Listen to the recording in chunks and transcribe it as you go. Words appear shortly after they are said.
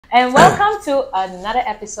And welcome to another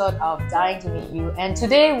episode of Dying to Meet You. And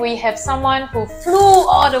today we have someone who flew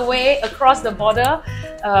all the way across the border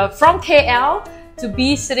from KL to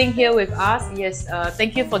be sitting here with us. Yes,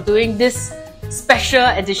 thank you for doing this special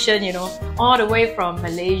edition, all the way from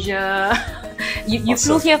Malaysia. You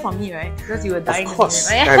Awesome. flew here for me, right? Because you were dying Of course,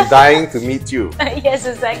 to meet me, right? I'm dying to meet you. Yes,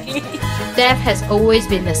 exactly. Death has always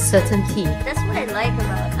been a certainty. That's what I like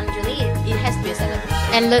about Angjolie. It has to be a celebration.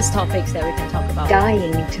 Endless topics that we can talk about.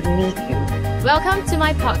 Dying to meet you. Welcome to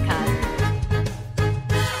my podcast.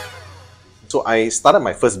 So I started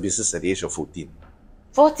my first business at the age of 14.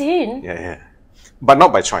 14? Yeah. But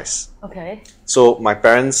not by choice. Okay. So my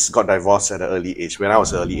parents got divorced at an early age, when I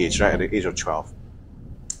was an early age, right, at the age of 12.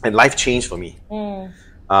 And life changed for me.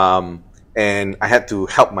 And I had to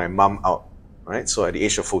help my mum out, right? So at the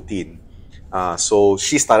age of 14, so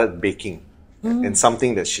she started baking, and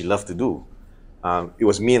something that she loved to do. It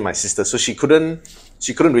was me and my sister, so she couldn't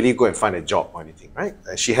really go and find a job or anything, right?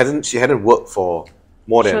 She hadn't worked for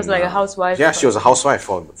more than. She was like a housewife. Yeah, she was a housewife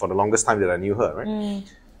for the longest time that I knew her, right?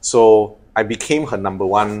 So I became her number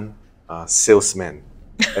one salesman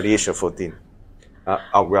at the age of 14.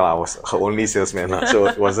 Well, I was her only salesman, so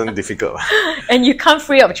it wasn't difficult. And you come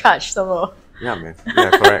free of charge, somehow. Yeah, man.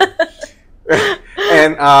 Yeah, correct.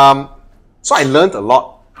 And so I learned a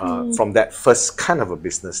lot from that first kind of a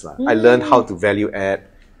business. I learned how to value add.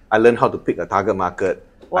 I learned how to pick a target market.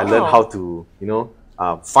 I learned how to,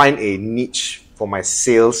 find a niche for my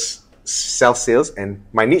self-sales. And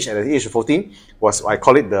my niche at the age of 14 was, I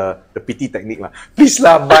call it the pity technique. Please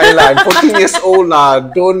buy I'm 14 years old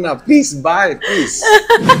don't please buy, please.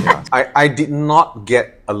 Yeah. I did not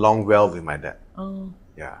get along well with my dad.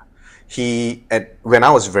 Yeah. When I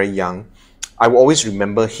was very young, I will always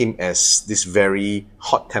remember him as this very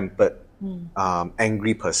hot-tempered,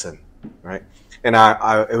 angry person, right? And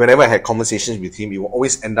I whenever I had conversations with him, it will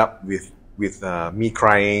always end up with me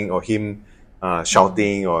crying, or him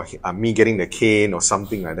shouting, or me getting the cane or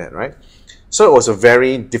something like that, right? So it was a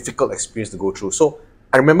very difficult experience to go through. So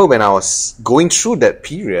I remember when I was going through that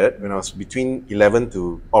period, when I was between 12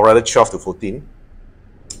 to 14,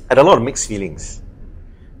 I had a lot of mixed feelings.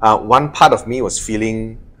 One part of me was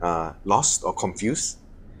feeling lost or confused.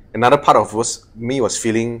 Another part of me was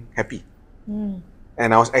feeling happy.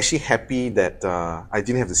 And I was actually happy that I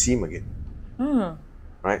didn't have to see him again.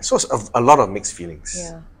 Right? So it's a lot of mixed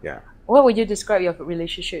feelings. Yeah. What would you describe your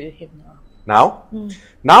relationship with him now?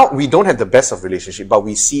 Now we don't have the best of relationship, but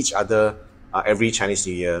we see each other every Chinese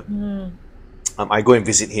New Year. I go and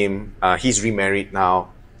visit him. He's remarried now.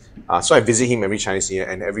 So I visit him every Chinese New Year,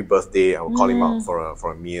 and every birthday I will call him out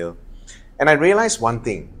for a meal. And I realized one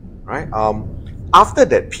thing, right? After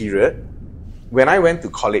that period, when I went to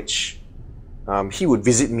college, he would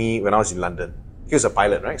visit me when I was in London. He was a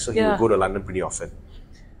pilot, right? So he would go to London pretty often.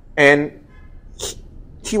 And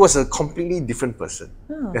he was a completely different person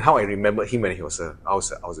than how I remembered him when I was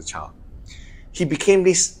a child. He became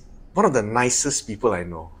one of the nicest people I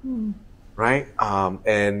know, right?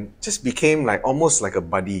 And just became almost like a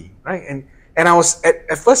buddy, right? And I was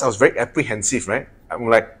at first I was very apprehensive, right? I'm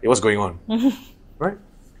like, hey, what's going on, right?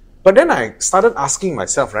 But then I started asking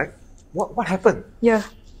myself, right? What happened? Yeah.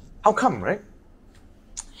 How come, right?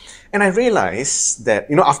 And I realized that,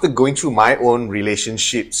 after going through my own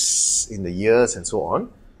relationships in the years and so on,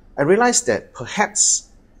 I realized that perhaps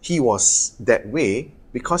he was that way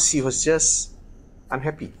because he was just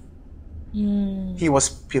unhappy. He was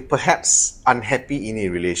perhaps unhappy in a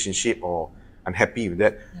relationship or unhappy with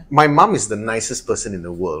that. My mom is the nicest person in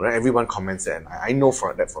the world, right? Everyone comments that, and I know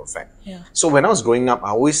that for a fact. So when I was growing up,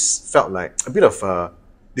 I always felt like a bit of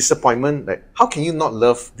disappointment, like, how can you not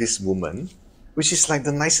love this woman, which is like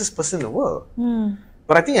the nicest person in the world?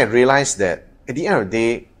 But I think I realized that at the end of the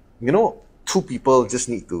day, two people just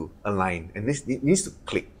need to align, and it needs to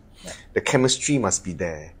click. The chemistry must be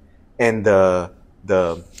there, and the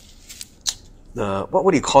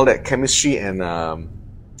what do you call that? Chemistry and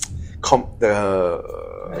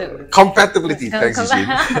the compatibility. Thanks, Eugene.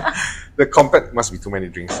 Must be too many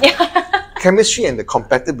drinks. Chemistry and the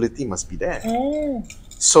compatibility must be there.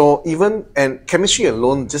 So and chemistry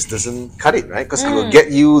alone just doesn't cut it, right? Because it will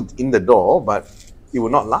get you in the door, but it will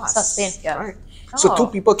not last. Sustain, right? So two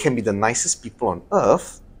people can be the nicest people on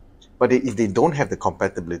earth, but if they don't have the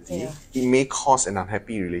compatibility, it may cause an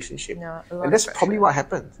unhappy relationship. And that's probably what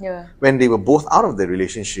happened. When they were both out of the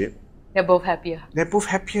relationship, they're both happier.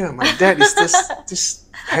 My dad is this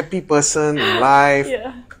happy person in life.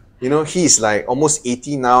 He's like almost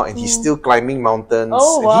 80 now, and he's still climbing mountains.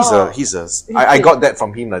 Oh, wow. I got that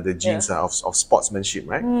from him, the genes of sportsmanship,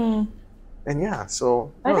 right? And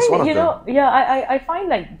so I think I find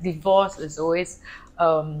like divorce is always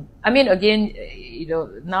I mean, again, you know,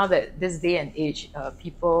 now that this day and age,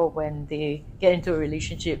 people, when they get into a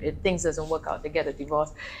relationship, if things doesn't work out, they get a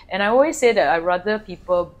divorce. And I always say that I'd rather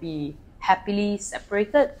people be happily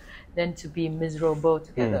separated than to be miserable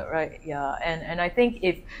together, right? Yeah. And I think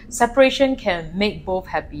if separation can make both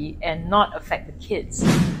happy and not affect the kids.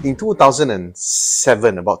 In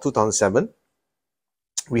 2007, about 2007,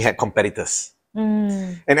 we had competitors.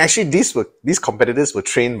 And actually these competitors were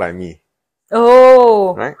trained by me.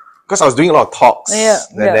 Oh. Right? Because I was doing a lot of talks. Yeah,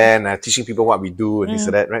 And yeah. then teaching people what we do and this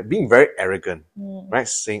and that, right? Being very arrogant. Right?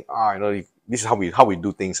 Saying, you know, this is how we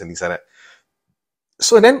do things and this and that.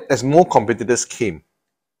 So then as more competitors came,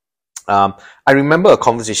 I remember a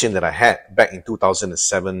conversation that I had back in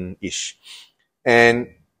 2007-ish. And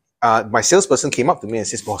my salesperson came up to me and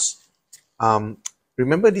says, boss,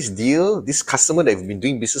 remember this deal, this customer that we've been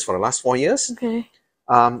doing business for the last 4 years? Okay.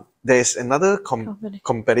 There's another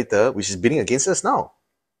competitor which is bidding against us now.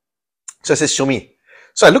 So I said, show me.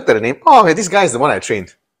 So I looked at the name. Oh, okay, this guy is the one I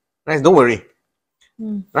trained. Right? Don't worry.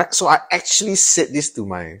 Right? So I actually said this to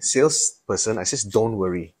my salesperson. I said, don't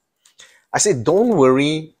worry. I said, don't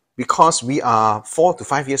worry because we are 4 to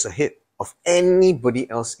 5 years ahead of anybody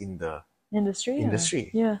else in the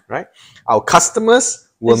industry. Yeah. Right? Our customers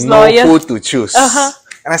will It's know loyal. who to choose.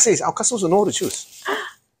 And I say, our customers will know who to choose.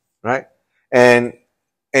 Right? And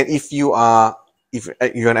if you're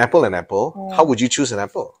an apple, how would you choose an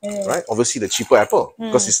apple? Right? Obviously the cheaper apple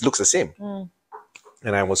because it looks the same.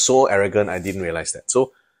 And I was so arrogant, I didn't realize that.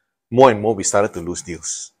 So more and more we started to lose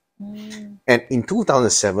deals. And in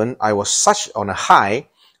 2007, I was such on a high,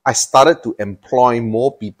 I started to employ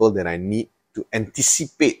more people than I need to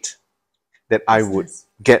anticipate that I would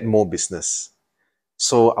get more business.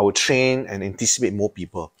 So I would train and anticipate more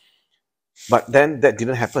people. But then that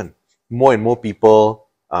didn't happen. More and more people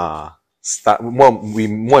more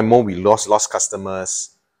and more we lost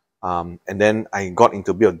customers. And then I got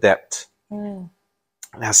into a bit of debt. And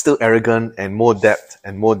I was still arrogant and more debt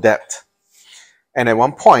and more debt. And at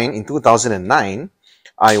one point in 2009,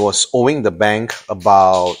 I was owing the bank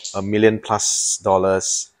about $1 million plus.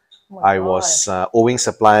 I was owing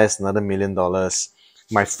suppliers another $1 million.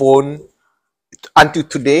 My phone, until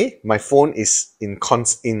today, my phone is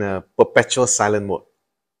in a perpetual silent mode.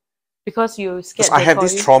 Because you scared. Because I have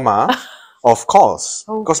this trauma of calls.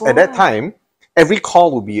 Because at that time, every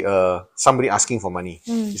call would be somebody asking for money.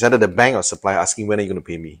 It's either the bank or supplier asking when are you going to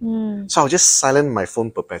pay me. So I'll just silence my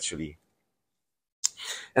phone perpetually.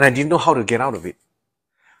 And I didn't know how to get out of it.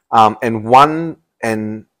 And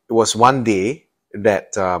it was one day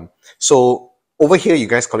that so over here you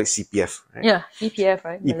guys call it CPF, right? Yeah, EPF,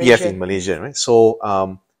 right? EPF in Malaysia, right? So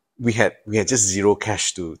we had just zero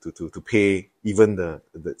cash to pay even the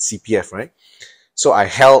CPF, right? So I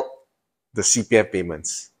held the CPF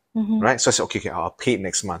payments, right? So I said, okay, I'll pay it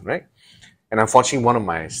next month, right? And unfortunately, one of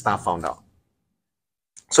my staff found out.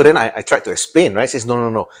 So then I tried to explain, right? Says,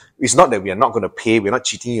 no. It's not that we are not going to pay. We're not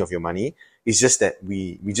cheating you of your money. It's just that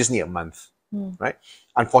we just need a month, right?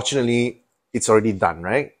 Unfortunately, it's already done,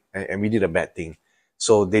 right? And we did a bad thing.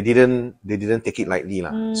 So they didn't take it lightly.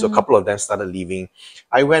 So a couple of them started leaving.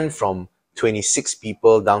 I went from 26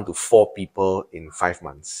 people down to 4 people in 5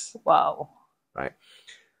 months. Wow. Right.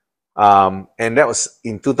 And that was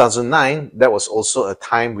in 2009. That was also a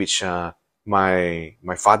time which my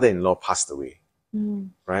father-in-law passed away.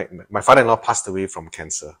 Right. My father-in-law passed away from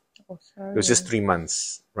cancer. Oh, sorry. It was just 3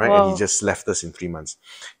 months, right? Wow. And he just left us in 3 months.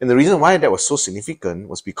 And the reason why that was so significant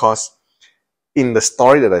was because in the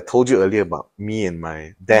story that I told you earlier about me and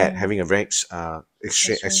my dad having a very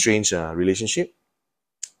strange relationship,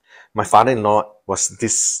 my father-in-law was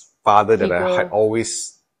this father that I had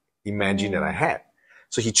always imagined that I had.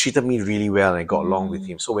 So he treated me really well and I got along with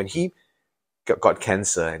him. So when he got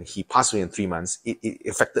cancer and he passed away in 3 months, it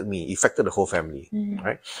affected me, it affected the whole family,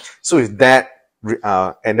 right? So with that,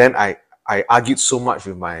 and then I argued so much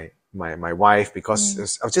with my wife because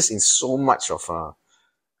I was just in so much of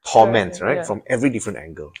torment, right? Yeah. From every different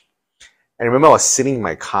angle. And I remember I was sitting in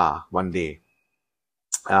my car one day,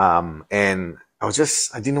 and I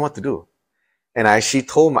didn't know what to do. And I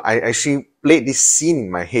actually played this scene in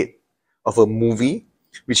my head of a movie,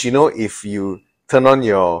 which, you know, if you turn on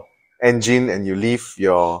your engine and you leave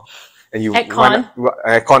and you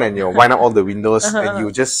aircon and you wind up all the windows and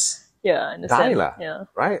you just die lah,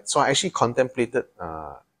 right? So I actually contemplated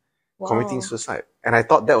committing suicide, and I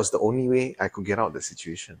thought that was the only way I could get out of the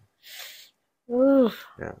situation. Oof.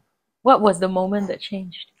 Yeah. What was the moment that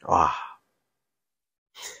changed?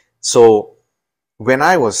 So when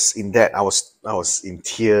I was in that, I was in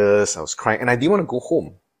tears, I was crying, and I didn't want to go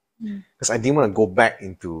home because I didn't want to go back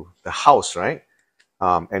into the house, right?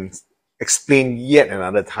 And explain yet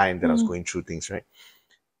another time that I was going through things, right?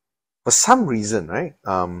 For some reason, right,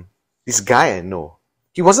 this guy I know,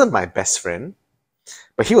 he wasn't my best friend,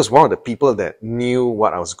 but he was one of the people that knew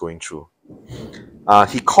what I was going through.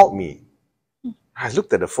 He called me. I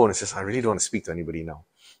looked at the phone and says, I really don't want to speak to anybody now.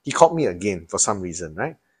 He called me again for some reason,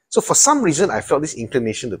 right? So for some reason, I felt this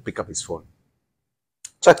inclination to pick up his phone.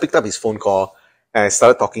 So I picked up his phone call and I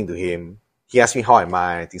started talking to him. He asked me, how am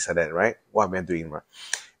I? Things like that, right? What am I doing, right?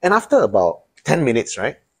 And after about 10 minutes,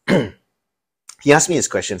 right? He asked me his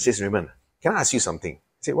question. He says, Raymond, can I ask you something?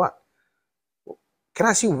 I said, what? Can I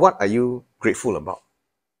ask you, what are you grateful about?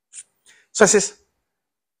 So I says,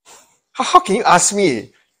 how can you ask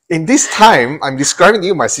me? In this time, I'm describing to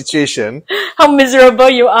you my situation. How miserable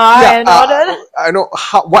you are and all that. I know,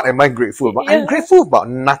 what am I grateful about? I'm grateful about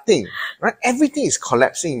nothing, right? Everything is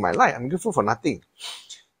collapsing in my life. I'm grateful for nothing.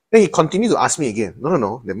 Then he continued to ask me again.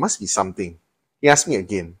 No, there must be something. He asked me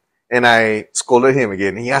again. And I scolded him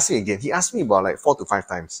again. He asked me again. He asked me about like 4 to 5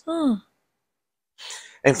 times.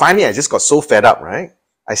 And finally, I just got so fed up, right?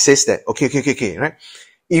 I says that, okay, right?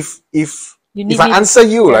 If I answer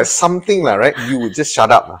you like something, right, you would just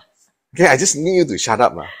shut up. Okay, I just need you to shut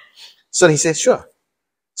up. So he said, sure.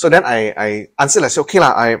 So then I answered, I said, okay,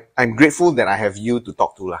 I'm grateful that I have you to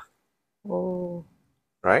talk to. Oh.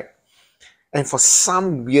 Right? And for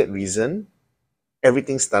some weird reason,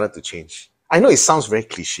 everything started to change. I know it sounds very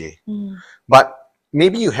cliche, but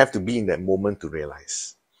maybe you have to be in that moment to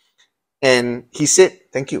realize. And he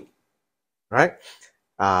said, thank you. Right?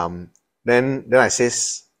 Then I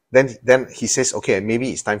says, then he says, okay,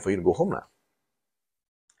 maybe it's time for you to go home.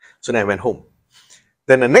 So then I went home.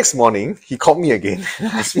 Then the next morning, he called me again.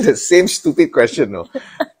 Asked me the same stupid question.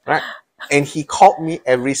 Right? And he called me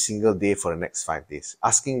every single day for the next 5 days,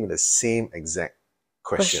 asking me the same exact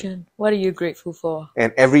question. What are you grateful for?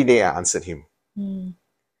 And every day I answered him.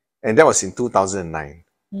 And that was in 2009.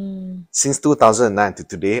 Since 2009 to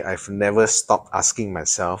today, I've never stopped asking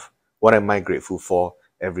myself, what am I grateful for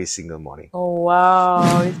every single morning? Oh,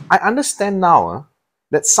 wow. I understand now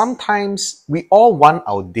that sometimes we all want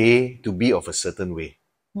our day to be of a certain way.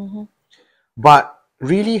 But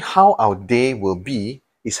really how our day will be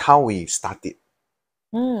is how we start it.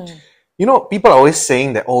 You know, people are always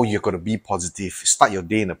saying that, oh, you're going to be positive. Start your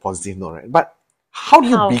day in a positive note, right? But how do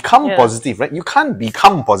you become positive, right? You can't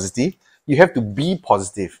become positive. You have to be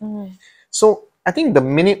positive. So I think the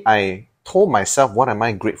minute I told myself, what am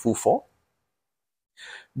I grateful for?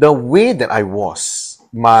 The way that I was,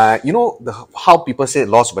 how people say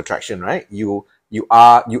laws of attraction, right? You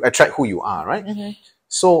attract who you are, right?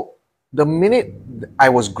 So the minute I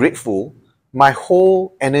was grateful, my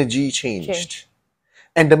whole energy changed.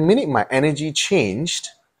 And the minute my energy changed,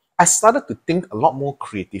 I started to think a lot more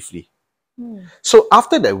creatively. So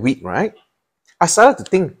after that week, right, I started to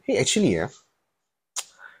think, hey, actually,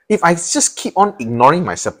 if I just keep on ignoring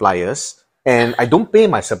my suppliers and I don't pay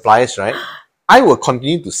my suppliers, right, I will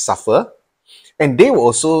continue to suffer and they will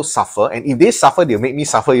also suffer. And if they suffer, they'll make me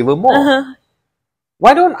suffer even more.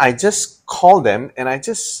 Why don't I just call them and I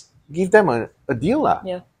just give them a deal?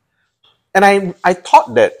 And I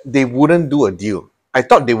thought that they wouldn't do a deal. I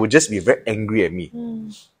thought they would just be very angry at me.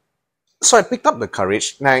 So I picked up the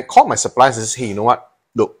courage and I called my suppliers and said, hey, you know what?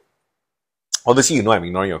 Look, obviously, you know I'm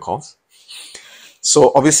ignoring your calls.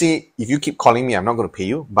 So obviously, if you keep calling me, I'm not going to pay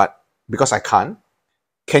you. But because I can't,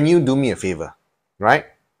 can you do me a favor? Right?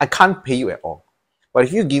 I can't pay you at all. But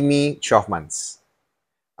if you give me 12 months,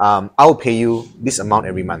 I'll pay you this amount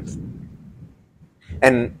every month.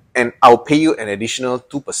 And I'll pay you an additional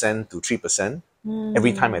 2% to 3%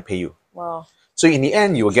 every time I pay you. Wow. So in the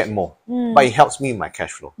end, you will get more. But it helps me in my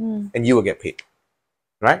cash flow. And you will get paid.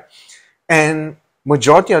 Right? And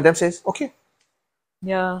majority of them says, okay.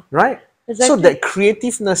 Yeah. Right? Exactly. So that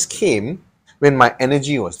creativeness came when my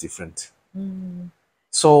energy was different.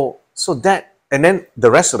 So that, and then the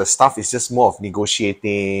rest of the stuff is just more of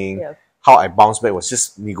negotiating. How I bounced back was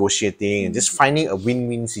just negotiating and just finding a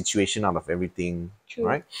win-win situation out of everything.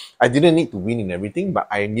 Right? I didn't need to win in everything, but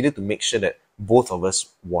I needed to make sure that both of us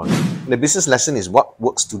won. The business lesson is what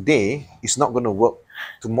works today is not going to work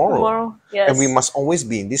tomorrow. And we must always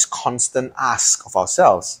be in this constant ask of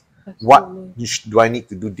ourselves. What do I need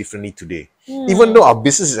to do differently today? Even though our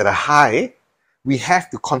business is at a high, we have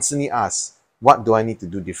to constantly ask, what do I need to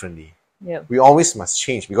do differently? We always must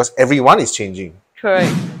change because everyone is changing.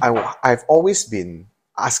 Correct. I've always been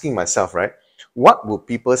asking myself, right, what will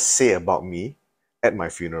people say about me at my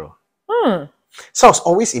funeral? So I was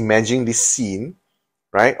always imagining this scene,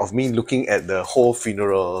 right, of me looking at the whole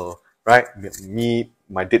funeral, right, me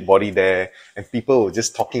my dead body there, and people were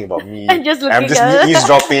just talking about me. And just looking I'm just at it.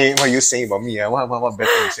 eavesdropping. What are you saying about me? What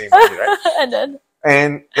better you saying about me, right? And then,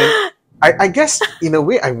 And I guess in a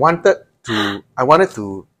way I wanted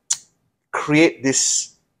to create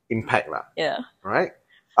this impact lah, yeah. right?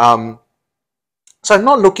 So I'm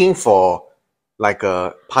not looking for like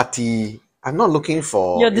a party. I'm not looking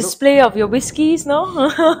for Your display of your whiskies, no?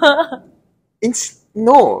 no.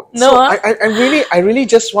 No, So huh? I really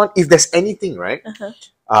just want, if there's anything, right?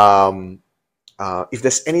 Uh-huh. If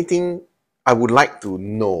there's anything I would like to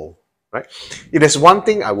know, right? If there's one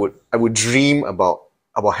thing I would dream about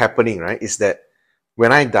happening, right, is that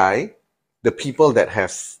when I die, the people that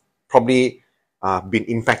have probably been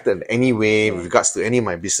impacted in any way with regards to any of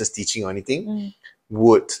my business teaching or anything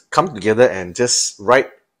would come together and just write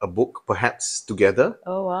a book, perhaps together,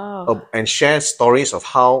 Oh, wow. and share stories of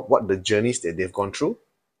what the journeys that they've gone through,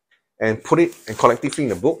 and put it and collectively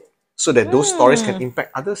in a book, so that those stories can impact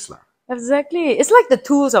others lah. Exactly. It's like the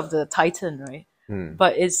tools of the Titan, right?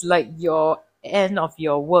 But it's like your end of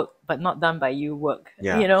your work, but not done by you work.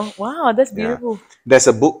 Yeah. You know? Wow, that's Yeah. beautiful. There's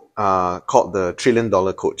a book called The $1 Trillion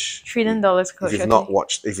Coach. $1 trillion coach. If you've okay. not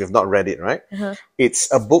watched, if you've not read it, right? Uh-huh.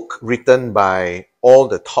 It's a book written by all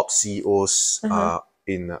the top CEOs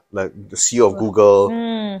in like the CEO of Google,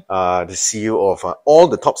 the CEO of all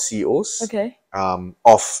the top CEOs Okay.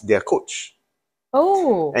 of their coach.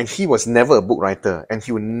 Oh, And he was never a book writer, and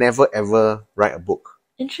he would never ever write a book.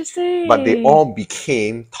 interesting. But they all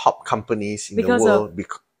became top companies in Because the world.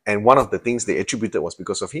 And one of the things they attributed was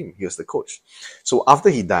because of him. He was the coach. So after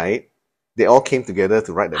he died, they all came together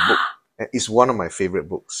to write that book. And it's one of my favorite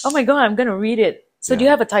books. Oh my god, I'm gonna read it. So do you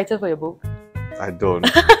Yeah. have a title for your book? I don't.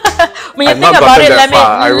 When you I've think not about gotten it, that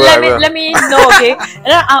far. I will. let me know, okay? And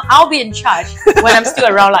then I'll be in charge when I'm still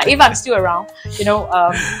around. Like if I'm still around, you know,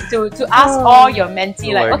 to ask all your mentee,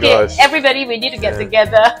 Oh like, my okay, gosh. everybody, we need to get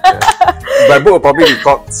together. My book will probably be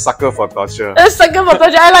called Sucker for Torture. Sucker for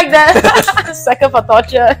torture. I like that. Sucker for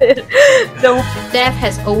torture. Death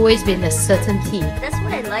has always been a certainty. That's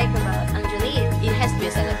what I like about Angjolie. It has to be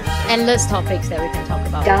a celebration. Endless topics that we can talk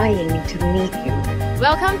about. Dying to meet you.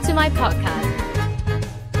 Welcome to my podcast.